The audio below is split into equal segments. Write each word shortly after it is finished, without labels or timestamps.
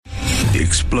The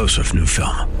explosive new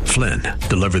film, Flynn,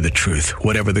 deliver the truth,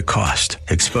 whatever the cost,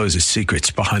 exposes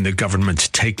secrets behind the government's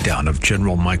takedown of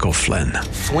General Michael Flynn.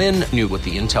 Flynn knew what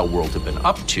the intel world had been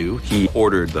up to. He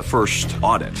ordered the first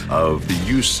audit of the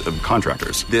use of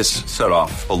contractors. This set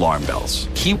off alarm bells.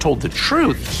 He told the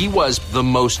truth. He was the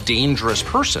most dangerous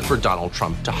person for Donald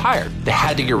Trump to hire. They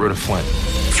had to get rid of Flynn.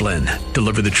 Flynn,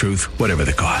 deliver the truth, whatever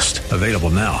the cost. Available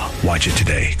now. Watch it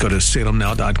today. Go to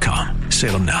salemnow.com.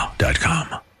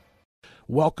 salemnow.com.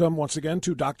 Welcome once again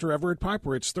to Dr. Everett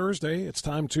Piper. It's Thursday. It's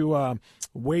time to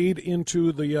wade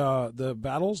into the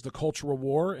battles, the cultural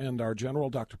war, and our general,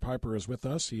 Dr. Piper, is with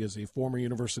us. He is a former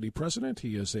university president.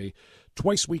 He is a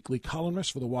twice-weekly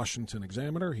columnist for the Washington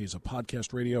Examiner. He's a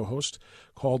podcast radio host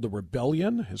called The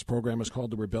Rebellion. His program is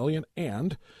called The Rebellion,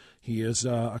 and he is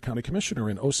a county commissioner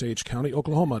in Osage County,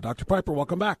 Oklahoma. Dr. Piper,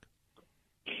 welcome back.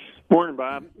 Morning,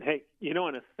 Bob. Hey, in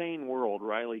a sane world,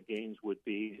 Riley Gaines would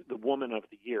be the woman of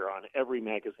the year on every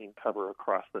magazine cover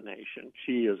across the nation.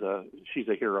 She's a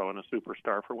hero and a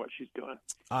superstar for what she's doing.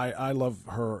 I love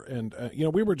her. And,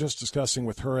 we were just discussing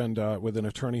with her and with an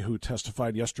attorney who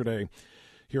testified yesterday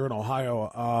here in Ohio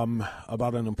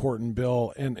about an important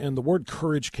bill. And the word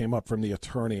courage came up from the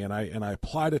attorney, and I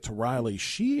applied it to Riley.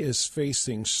 She is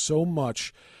facing so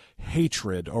much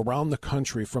hatred around the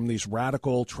country from these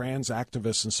radical trans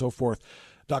activists and so forth,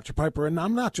 Dr. Piper. And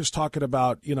I'm not just talking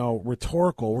about,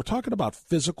 rhetorical. We're talking about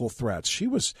physical threats.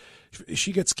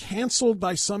 She gets canceled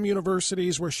by some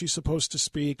universities where she's supposed to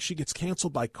speak. She gets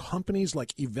canceled by companies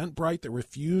like Eventbrite that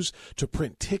refuse to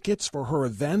print tickets for her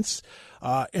events.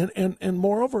 And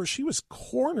moreover, she was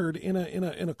cornered in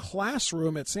a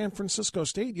classroom at San Francisco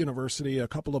State University a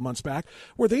couple of months back,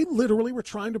 where they literally were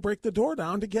trying to break the door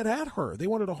down to get at her. They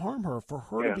wanted to harm her. For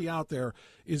her to be out there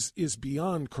is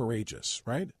beyond courageous,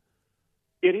 right?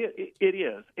 It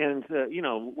is. And,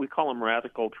 we call them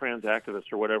radical trans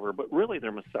activists or whatever, but really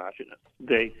they're misogynists.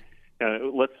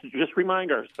 Let's just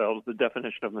remind ourselves the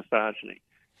definition of misogyny,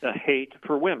 hate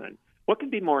for women. What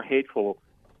could be more hateful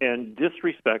and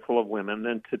disrespectful of women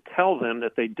than to tell them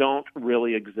that they don't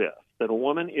really exist, that a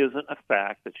woman isn't a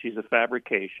fact, that she's a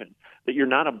fabrication, that you're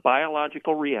not a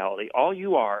biological reality. All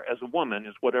you are as a woman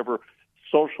is whatever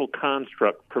social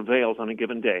construct prevails on a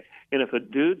given day. And if a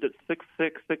dude that's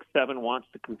 6'6", 6'7", wants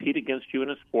to compete against you in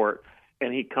a sport,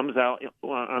 and he comes out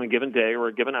on a given day or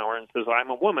a given hour and says, I'm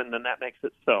a woman, then that makes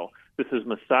it so. This is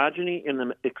misogyny in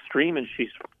the extreme, and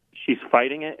she's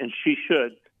fighting it, and she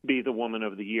should be the woman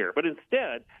of the year. But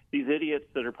instead, these idiots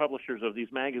that are publishers of these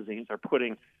magazines are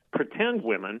putting pretend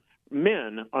women,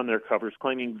 men, on their covers,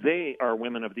 claiming they are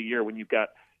women of the year when you've got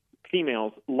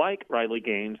females like Riley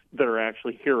Gaines that are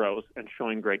actually heroes and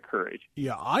showing great courage.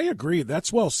 Yeah, I agree.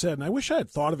 That's well said. And I wish I had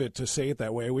thought of it to say it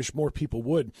that way. I wish more people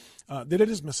would. That it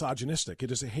is misogynistic.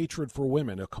 It is a hatred for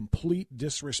women, a complete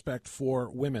disrespect for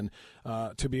women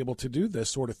to be able to do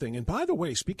this sort of thing. And by the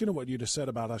way, speaking of what you just said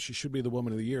about how she should be the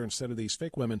woman of the year instead of these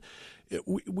fake women, she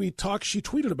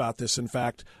tweeted about this, in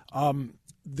fact.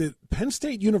 The Penn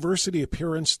State University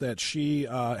appearance that she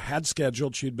had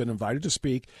scheduled, she'd been invited to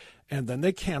speak, and then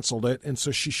they canceled it. And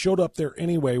so she showed up there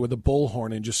anyway with a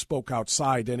bullhorn and just spoke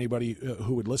outside to anybody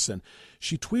who would listen.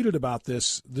 She tweeted about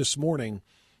this morning.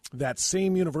 That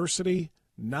same university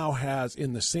now has,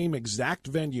 in the same exact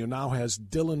venue, now has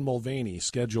Dylan Mulvaney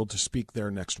scheduled to speak there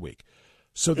next week.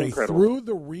 So they threw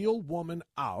the real woman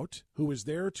out, who is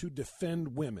there to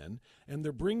defend women, and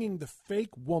they're bringing the fake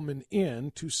woman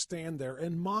in to stand there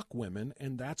and mock women,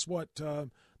 and that's what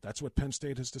Penn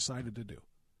State has decided to do.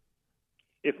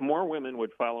 If more women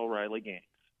would follow Riley Gaines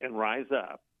and rise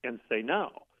up and say,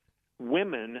 no,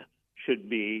 women should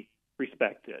be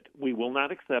respected. We will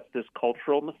not accept this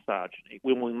cultural misogyny.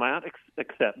 We will not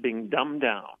accept being dumbed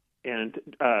down and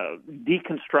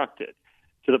deconstructed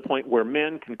to the point where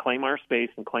men can claim our space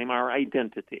and claim our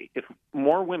identity. If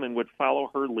more women would follow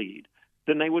her lead,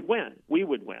 then they would win. We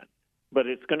would win. But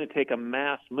it's going to take a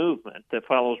mass movement that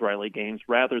follows Riley Gaines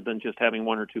rather than just having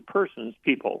one or two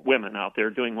women out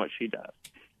there doing what she does.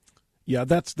 Yeah,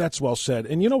 that's well said.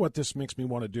 And you know what this makes me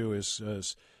want to do is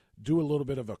do a little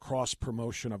bit of a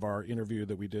cross-promotion of our interview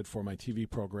that we did for my TV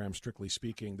program, Strictly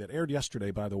Speaking, that aired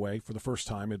yesterday, by the way, for the first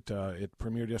time. It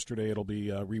premiered yesterday. It'll be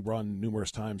rerun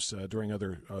numerous times during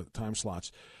other time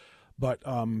slots. But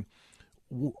I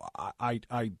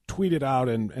tweeted out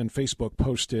and Facebook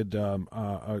posted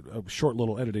a short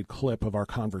little edited clip of our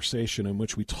conversation in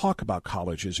which we talk about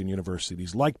colleges and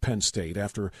universities like Penn State.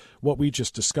 After what we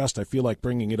just discussed, I feel like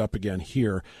bringing it up again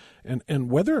here,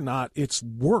 and whether or not it's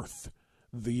worth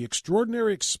the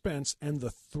extraordinary expense and the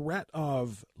threat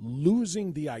of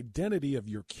losing the identity of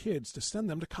your kids to send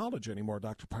them to college anymore,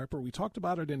 Dr. Piper. We talked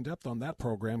about it in depth on that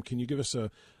program. Can you give us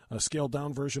a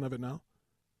scaled-down version of it now?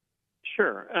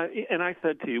 Sure. And I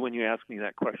said to you when you asked me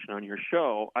that question on your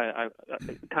show,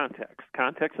 context.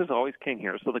 Context is always king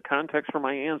here. So the context for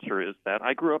my answer is that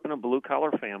I grew up in a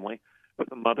blue-collar family with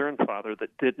a mother and father that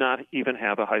did not even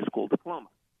have a high school diploma.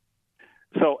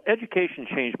 So education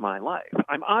changed my life.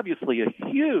 I'm obviously a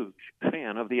huge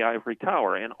fan of the ivory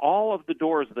tower and all of the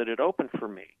doors that it opened for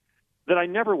me that I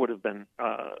never would have been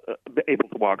able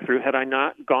to walk through had I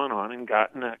not gone on and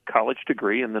gotten a college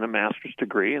degree and then a master's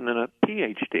degree and then a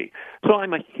PhD. So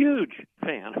I'm a huge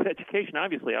fan of education.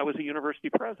 Obviously, I was a university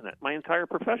president. My entire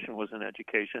profession was in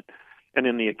education and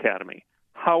in the academy.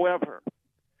 However,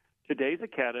 today's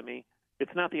academy,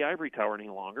 it's not the ivory tower any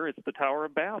longer. It's the Tower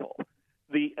of Babel.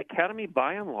 The academy,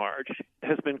 by and large,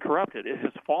 has been corrupted. It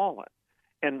has fallen.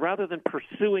 And rather than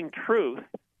pursuing truth,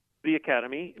 the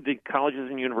academy, the colleges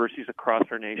and universities across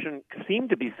our nation seem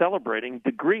to be celebrating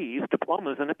degrees,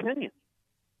 diplomas, and opinions.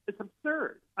 It's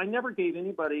absurd. I never gave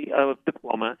anybody a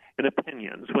diploma and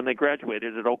opinions when they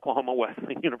graduated at Oklahoma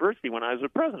Wesleyan University when I was the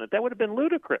president. That would have been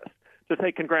ludicrous to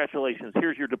say, congratulations,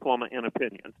 here's your diploma and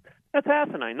opinions. That's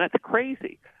asinine. That's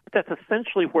crazy. But that's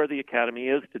essentially where the academy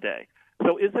is today.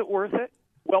 So is it worth it?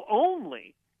 Well,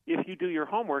 only if you do your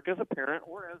homework as a parent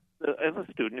or as a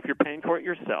student, if you're paying for it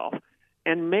yourself,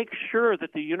 and make sure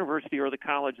that the university or the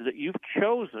college that you've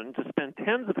chosen to spend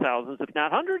tens of thousands, if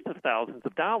not hundreds of thousands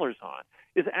of dollars on,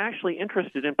 is actually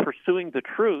interested in pursuing the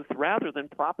truth rather than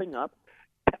propping up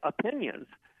opinions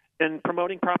and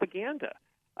promoting propaganda.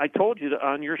 I told you that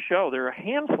on your show there are a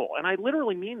handful, and I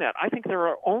literally mean that. I think there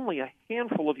are only a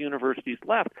handful of universities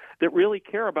left that really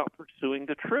care about pursuing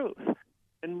the truth.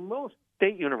 And most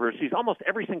state universities, almost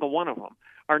every single one of them,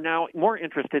 are now more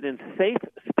interested in safe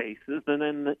spaces than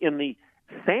in the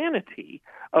sanity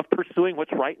of pursuing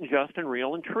what's right and just and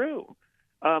real and true.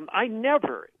 I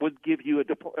never would give you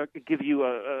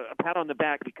a pat on the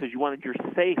back because you wanted your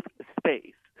safe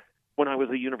space when I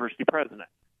was a university president.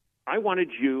 I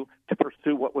wanted you to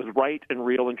pursue what was right and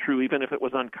real and true, even if it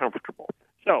was uncomfortable.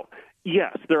 So,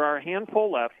 yes, there are a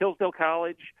handful left. Hillsdale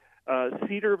College,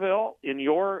 Cedarville in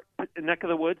your neck of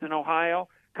the woods in Ohio,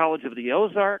 College of the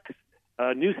Ozarks,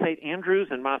 New St. Andrews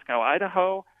in Moscow,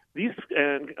 Idaho. These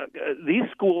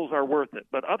schools are worth it,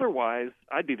 but otherwise,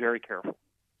 I'd be very careful.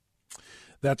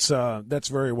 That's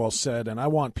very well said, and I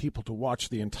want people to watch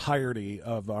the entirety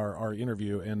of our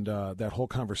interview and that whole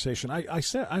conversation.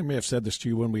 I may have said this to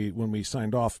you when we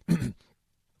signed off.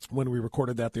 When we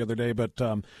recorded that the other day, but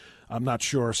I'm not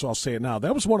sure, so I'll say it now.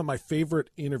 That was one of my favorite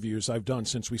interviews I've done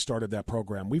since we started that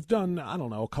program. We've done, I don't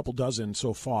know, a couple dozen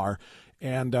so far,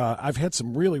 and I've had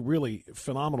some really, really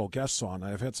phenomenal guests on.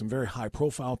 I've had some very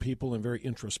high-profile people and very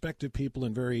introspective people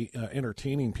and very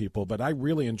entertaining people, but I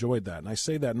really enjoyed that. And I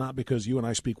say that not because you and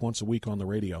I speak once a week on the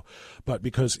radio, but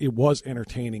because it was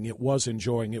entertaining, it was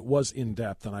enjoying, it was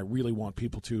in-depth, and I really want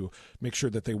people to make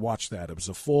sure that they watch that. It was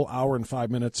a full hour and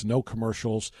 5 minutes, no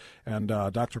commercials, and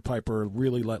Dr. Piper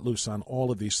really let loose on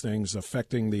all of these things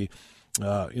affecting the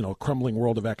crumbling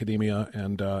world of academia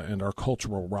and our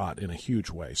cultural rot in a huge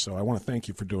way. So I want to thank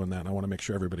you for doing that, and I want to make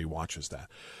sure everybody watches that.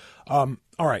 All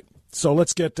right, so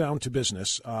let's get down to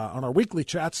business. On our weekly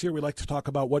chats here, we like to talk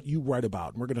about what you write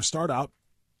about. And we're going to start out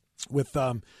with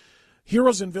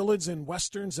heroes and villains in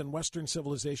Westerns and Western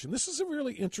civilization. This is a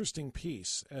really interesting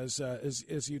piece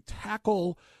as you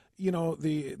tackle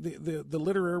the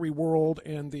literary world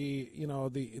and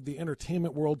the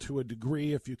entertainment world to a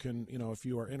degree, if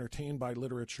you are entertained by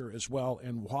literature as well,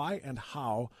 and why and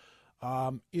how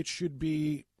it should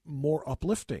be more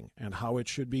uplifting and how it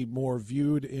should be more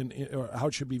viewed in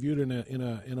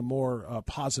a more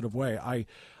positive way. I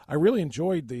really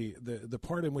enjoyed the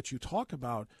part in which you talk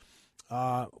about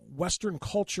Western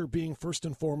culture being first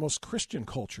and foremost Christian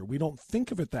culture. We don't think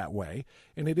of it that way,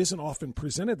 and it isn't often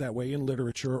presented that way in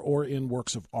literature or in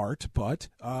works of art, but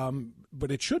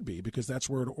it should be, because that's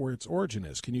where its origin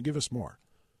is. Can you give us more?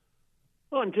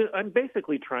 Well, I'm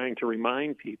basically trying to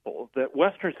remind people that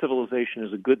Western civilization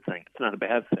is a good thing. It's not a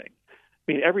bad thing.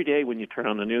 I mean, every day when you turn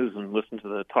on the news and listen to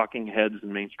the talking heads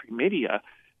in mainstream media,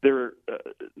 they're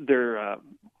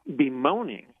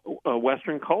bemoaning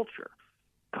Western culture.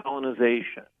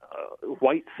 Colonization,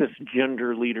 white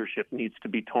cisgender leadership needs to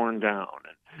be torn down.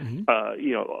 And,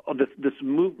 this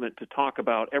movement to talk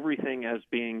about everything as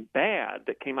being bad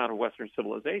that came out of Western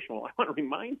civilization. Well, I want to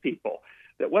remind people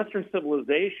that Western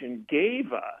civilization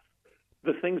gave us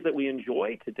the things that we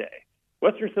enjoy today.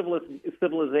 Western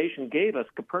civilization gave us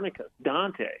Copernicus,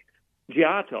 Dante,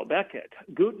 Giotto, Becket,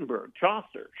 Gutenberg,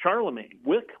 Chaucer, Charlemagne,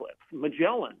 Wycliffe,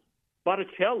 Magellan,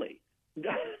 Botticelli.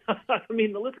 I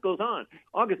mean, the list goes on.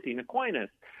 Augustine, Aquinas.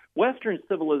 Western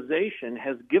civilization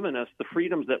has given us the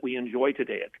freedoms that we enjoy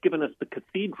today. It's given us the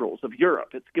cathedrals of Europe.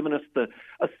 It's given us the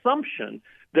assumption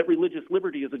that religious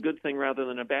liberty is a good thing rather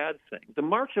than a bad thing. The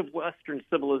march of Western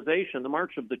civilization, the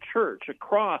march of the church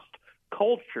across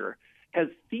culture, has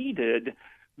seeded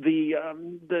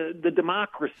the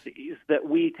democracies that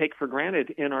we take for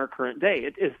granted in our current day.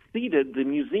 It has seeded the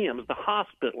museums, the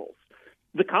hospitals.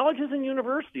 The colleges and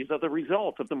universities are the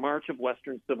result of the march of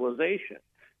Western civilization.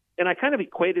 And I kind of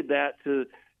equated that to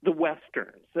the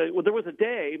Westerns. There was a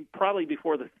day, probably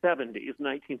before the 70s,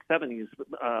 1970s,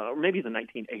 or maybe the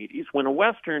 1980s, when a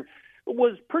Western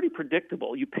was pretty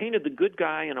predictable. You painted the good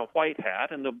guy in a white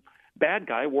hat and the bad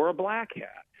guy wore a black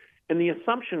hat. And the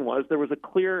assumption was there was a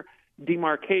clear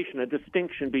demarcation, a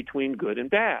distinction between good and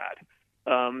bad,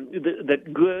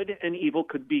 that good and evil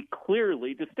could be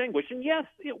clearly distinguished. And yes,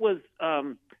 it was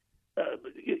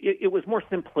more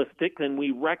simplistic than we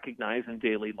recognize in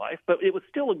daily life, but it was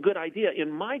still a good idea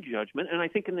in my judgment, and I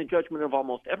think in the judgment of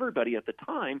almost everybody at the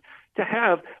time, to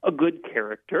have a good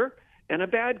character and a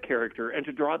bad character and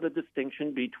to draw the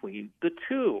distinction between the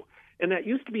two. And that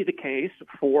used to be the case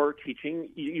for teaching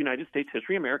United States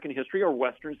history, American history, or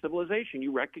Western civilization.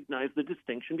 You recognize the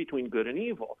distinction between good and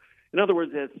evil. In other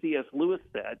words, as C.S. Lewis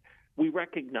said, we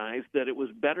recognized that it was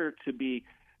better to be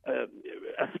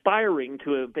aspiring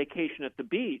to a vacation at the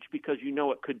beach because you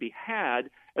know it could be had,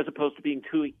 as opposed to being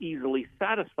too easily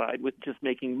satisfied with just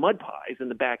making mud pies in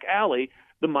the back alley,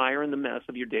 the mire and the mess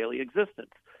of your daily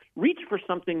existence. Reach for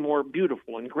something more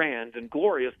beautiful and grand and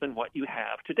glorious than what you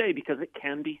have today, because it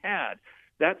can be had.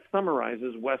 That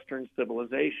summarizes Western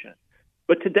civilization.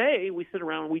 But today we sit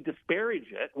around and we disparage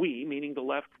it. We, meaning the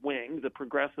left wing, the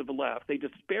progressive left, they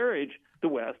disparage the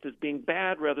West as being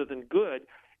bad rather than good,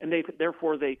 and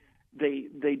therefore they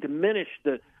diminish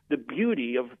the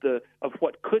beauty of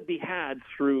what could be had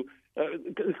through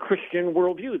Christian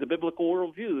worldview, the biblical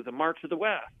worldview, the march of the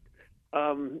West.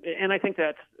 And I think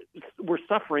that we're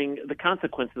suffering the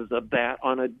consequences of that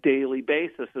on a daily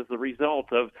basis as a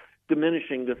result of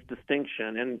diminishing this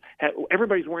distinction. And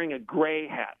everybody's wearing a gray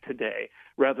hat today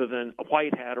rather than a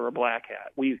white hat or a black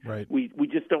hat. We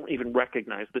just don't even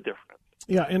recognize the difference.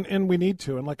 Yeah, and we need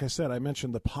to. And like I said, I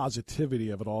mentioned the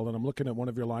positivity of it all, and I'm looking at one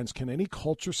of your lines. Can any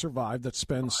culture survive that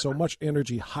spends so much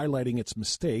energy highlighting its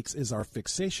mistakes? Is our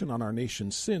fixation on our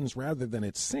nation's sins rather than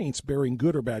its saints bearing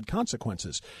good or bad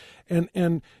consequences?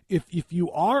 And if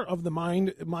you are of the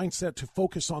mindset to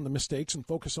focus on the mistakes and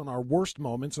focus on our worst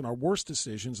moments and our worst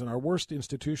decisions and our worst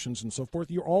institutions and so forth,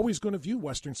 you're always going to view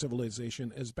Western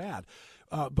civilization as bad.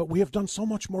 But we have done so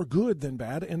much more good than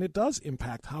bad, and it does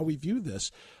impact how we view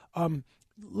this.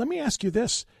 Let me ask you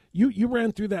this. You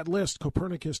ran through that list,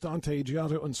 Copernicus, Dante,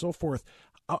 Giotto, and so forth.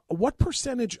 What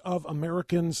percentage of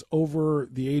Americans over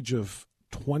the age of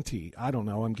 20, I don't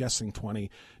know, I'm guessing 20,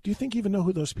 do you think even know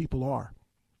who those people are?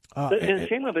 And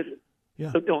shame of it.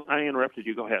 Yeah. So, I interrupted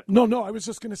you. Go ahead. No. I was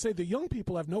just going to say the young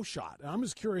people have no shot. I'm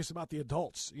just curious about the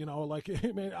adults. You know, like,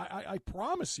 I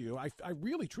promise you, I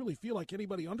really truly feel like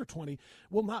anybody under 20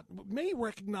 may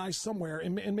recognize somewhere,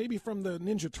 and maybe from the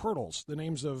Ninja Turtles, the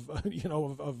names of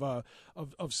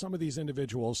some of these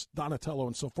individuals, Donatello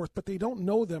and so forth, but they don't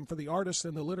know them for the artists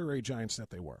and the literary giants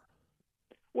that they were.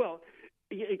 Well,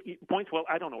 points, well,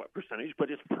 I don't know what percentage,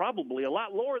 but it's probably a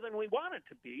lot lower than we want it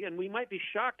to be, and we might be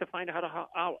shocked to find out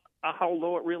how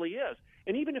low it really is.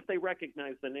 And even if they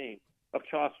recognize the name of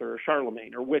Chaucer or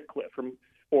Charlemagne or Wycliffe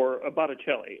or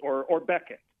Botticelli or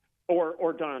Becket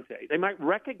or Dante, they might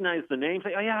recognize the name,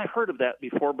 say, oh, yeah, I've heard of that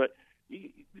before, but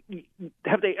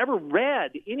have they ever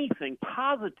read anything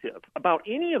positive about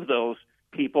any of those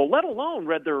people, let alone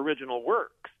read their original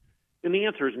works? And the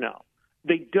answer is no.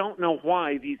 They don't know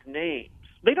why these names.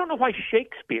 They don't know why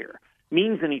Shakespeare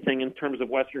means anything in terms of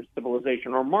Western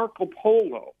civilization, or Marco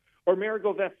Polo, or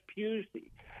Amerigo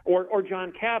Vespucci, or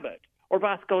John Cabot, or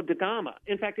Vasco da Gama.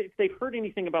 In fact, if they've heard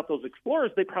anything about those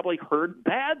explorers, they probably heard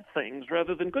bad things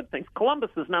rather than good things. Columbus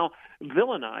is now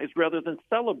villainized rather than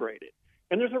celebrated.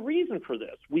 And there's a reason for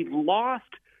this. We've lost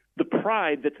the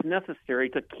pride that's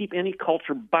necessary to keep any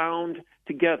culture bound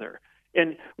together.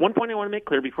 And one point I want to make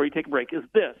clear before you take a break is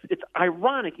this. It's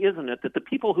ironic, isn't it, that the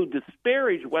people who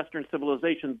disparage Western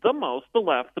civilization the most, the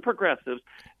left, the progressives,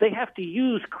 they have to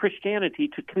use Christianity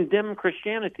to condemn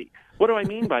Christianity. What do I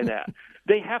mean by that?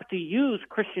 They have to use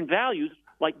Christian values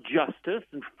like justice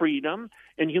and freedom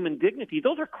and human dignity.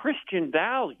 Those are Christian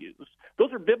values.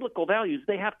 Those are biblical values.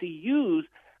 They have to use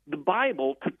the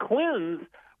Bible to cleanse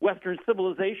Western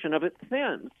civilization of its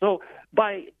sins. So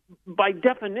by by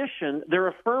definition, they're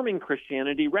affirming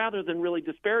Christianity rather than really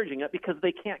disparaging it because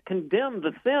they can't condemn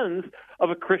the sins of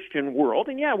a Christian world.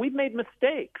 And yeah, we've made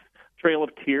mistakes. Trail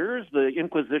of Tears, the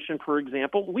Inquisition, for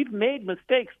example, we've made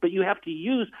mistakes, but you have to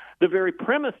use the very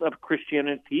premise of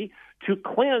Christianity to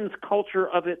cleanse culture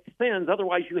of its sins.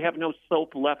 Otherwise, you have no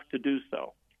soap left to do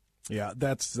so. Yeah,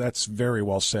 that's very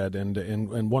well said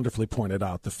and wonderfully pointed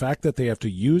out. The fact that they have to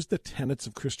use the tenets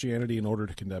of Christianity in order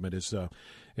to condemn it is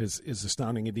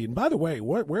astounding indeed. And by the way,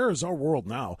 where is our world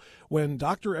now when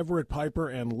Dr. Everett Piper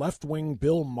and left-wing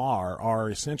Bill Maher are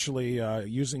essentially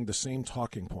using the same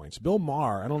talking points? Bill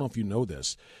Maher, I don't know if you know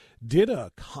this, did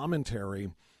a commentary,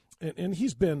 and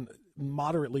he's been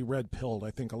moderately red-pilled.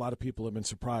 I think a lot of people have been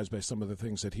surprised by some of the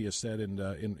things that he has said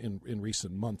in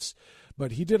recent months.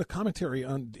 But he did a commentary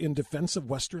in defense of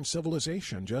Western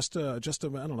civilization just I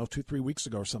don't know, 2-3 weeks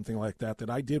ago or something like that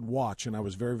I did watch, and I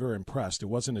was very, very impressed. It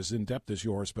wasn't as in-depth as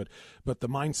yours, but the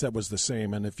mindset was the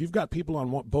same. And if you've got people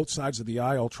on both sides of the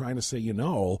aisle trying to say,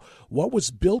 what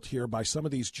was built here by some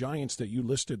of these giants that you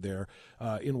listed there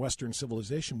in Western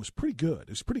civilization was pretty good. It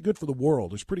was pretty good for the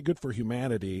world. It was pretty good for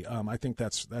humanity. I think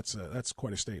that's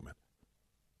quite a statement.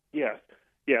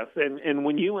 Yes, and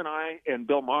when you and I and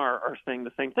Bill Maher are saying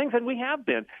the same things, and we have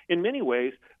been in many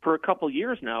ways for a couple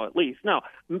years now at least. Now,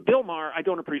 Bill Maher, I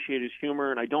don't appreciate his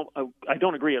humor, and I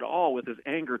don't agree at all with his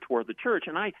anger toward the church,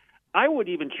 and I would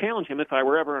even challenge him if I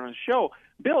were ever on a show.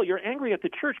 Bill, you're angry at the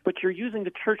church, but you're using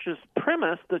the church's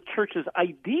premise, the church's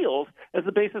ideals, as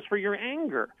the basis for your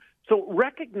anger. So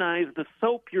recognize the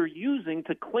soap you're using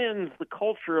to cleanse the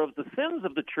culture of the sins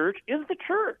of the church is the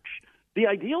church, the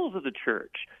ideals of the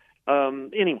church.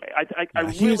 Anyway, I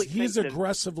really he is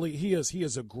aggressively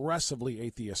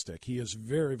atheistic. He is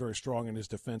very, very strong in his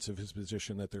defense of his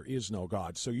position that there is no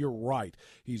God. So you're right.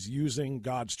 He's using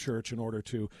God's church in order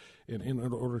to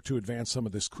advance some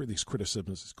of these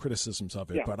criticisms of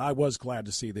it. Yeah. But I was glad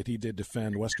to see that he did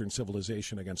defend Western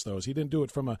civilization against those. He didn't do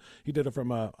it from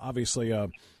obviously a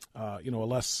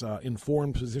less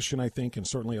informed position, I think, and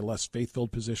certainly a less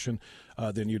faith-filled position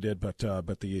than you did. But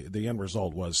the end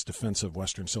result was defense of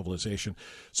Western civilization.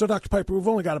 So, Dr. Piper, we've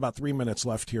only got about 3 minutes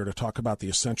left here to talk about the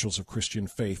essentials of Christian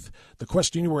faith. The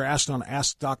question you were asked on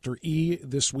Ask Dr. E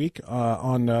this week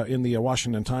in the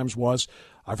Washington Times was,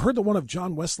 I've heard that one of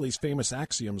John Wesley's famous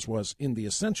axioms was, in the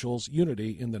essentials,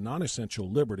 unity, in the non-essential,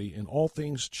 liberty, in all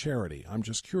things, charity. I'm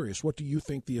just curious, what do you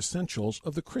think the essentials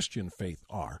of the Christian faith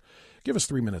are? Give us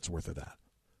 3 minutes worth of that.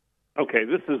 Okay,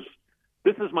 this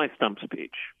is my stump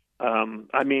speech.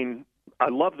 I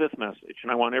love this message,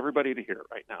 and I want everybody to hear it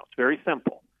right now. It's very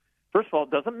simple. First of all, it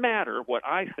doesn't matter what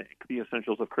I think the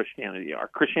essentials of Christianity are.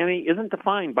 Christianity isn't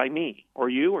defined by me or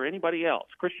you or anybody else.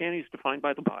 Christianity is defined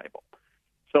by the Bible.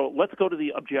 So let's go to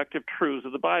the objective truths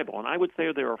of the Bible. And I would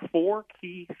say there are 4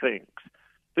 key things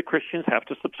that Christians have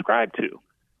to subscribe to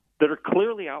that are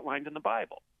clearly outlined in the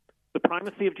Bible. The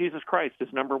primacy of Jesus Christ is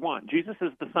number 1. Jesus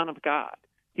is the Son of God.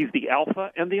 He's the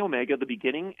Alpha and the Omega, the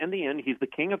beginning and the end. He's the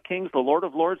King of Kings, the Lord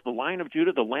of Lords, the Lion of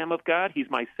Judah, the Lamb of God. He's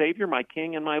my Savior, my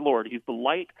King, and my Lord. He's the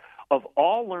light of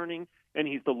all learning, and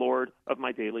he's the Lord of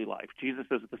my daily life. Jesus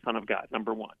is the Son of God,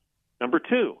 number 1. Number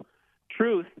 2,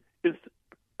 truth is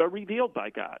revealed by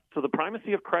God. So the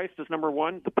primacy of Christ is number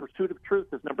 1. The pursuit of truth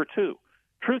is number 2.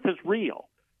 Truth is real.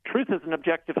 Truth is an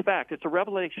objective fact. It's a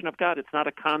revelation of God. It's not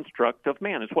a construct of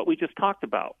man. It's what we just talked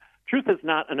about. Truth is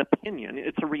not an opinion.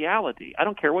 It's a reality. I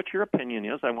don't care what your opinion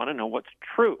is. I want to know what's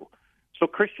true. So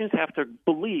Christians have to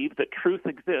believe that truth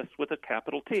exists with a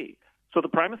capital T. So the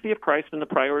primacy of Christ and the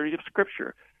priority of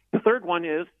Scripture. The third one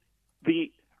is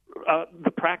the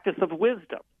practice of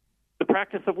wisdom. The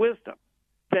practice of wisdom.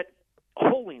 That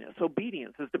holiness,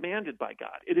 obedience is demanded by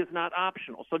God. It is not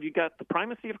optional. So you've got the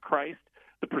primacy of Christ,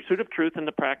 the pursuit of truth, and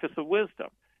the practice of wisdom.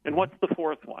 And what's the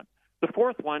fourth one? The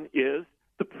fourth one is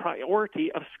the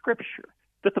priority of Scripture,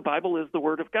 that the Bible is the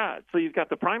Word of God. So you've got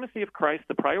the primacy of Christ,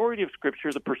 the priority of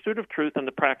Scripture, the pursuit of truth, and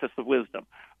the practice of wisdom.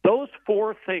 Those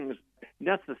 4 things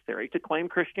necessary to claim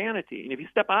Christianity. And if you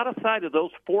step outside of those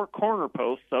 4 corner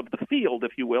posts of the field,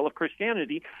 if you will, of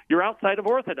Christianity, you're outside of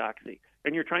orthodoxy,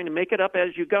 and you're trying to make it up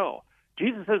as you go.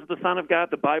 Jesus is the Son of God.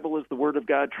 The Bible is the Word of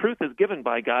God. Truth is given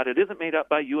by God. It isn't made up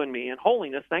by you and me. And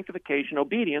holiness, sanctification,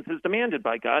 obedience is demanded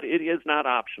by God. It is not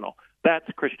optional. That's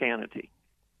Christianity.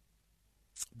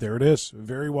 There it is.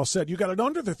 Very well said. You got it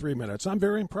under the 3 minutes. I'm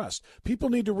very impressed. People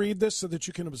need to read this so that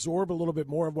you can absorb a little bit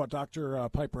more of what Dr.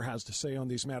 Piper has to say on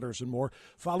these matters and more.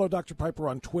 Follow Dr. Piper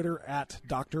on Twitter at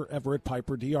Dr. Everett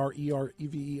Piper,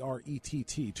 DrEverett,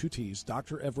 2 T's,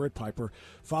 Dr. Everett Piper.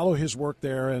 Follow his work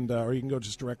there, and or you can go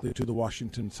just directly to the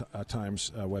Washington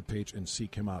Times webpage and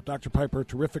seek him out. Dr. Piper,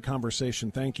 terrific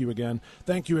conversation. Thank you again.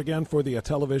 Thank you again for the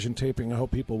television taping. I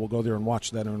hope people will go there and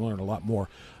watch that and learn a lot more.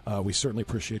 We certainly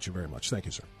appreciate you very much. Thank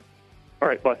you, sir. All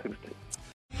right, blessings.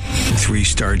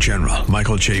 3-star General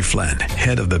Michael J. Flynn,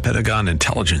 head of the Pentagon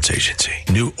Intelligence Agency,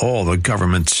 knew all the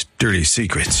government's dirty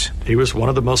secrets. He was one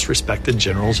of the most respected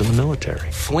generals in the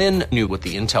military. Flynn knew what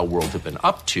the intel world had been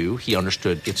up to. He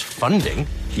understood its funding.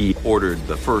 He ordered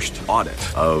the first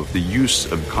audit of the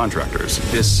use of contractors.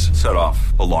 This set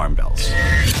off alarm bells.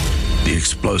 The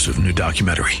explosive new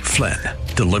documentary, Flynn,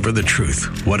 Deliver the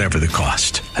Truth, Whatever the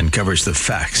Cost, uncovers the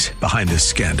facts behind this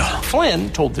scandal.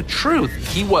 Flynn told the truth.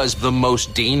 He was the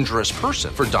most dangerous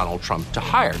person for Donald Trump to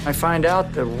hire. I find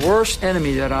out the worst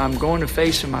enemy that I'm going to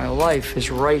face in my life is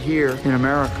right here in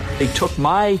America. They took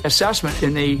my assessment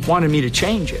and they wanted me to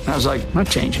change it. And I was like, I'm not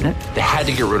changing it. They had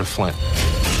to get rid of Flynn.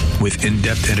 With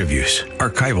in-depth interviews,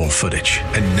 archival footage,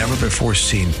 and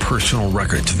never-before-seen personal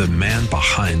records of the man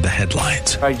behind the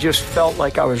headlines. I just felt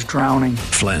like I was drowning.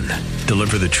 Flynn,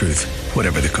 Deliver the Truth,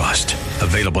 Whatever the Cost.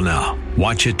 Available now.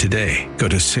 Watch it today. Go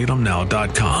to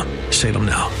salemnow.com.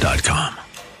 salemnow.com.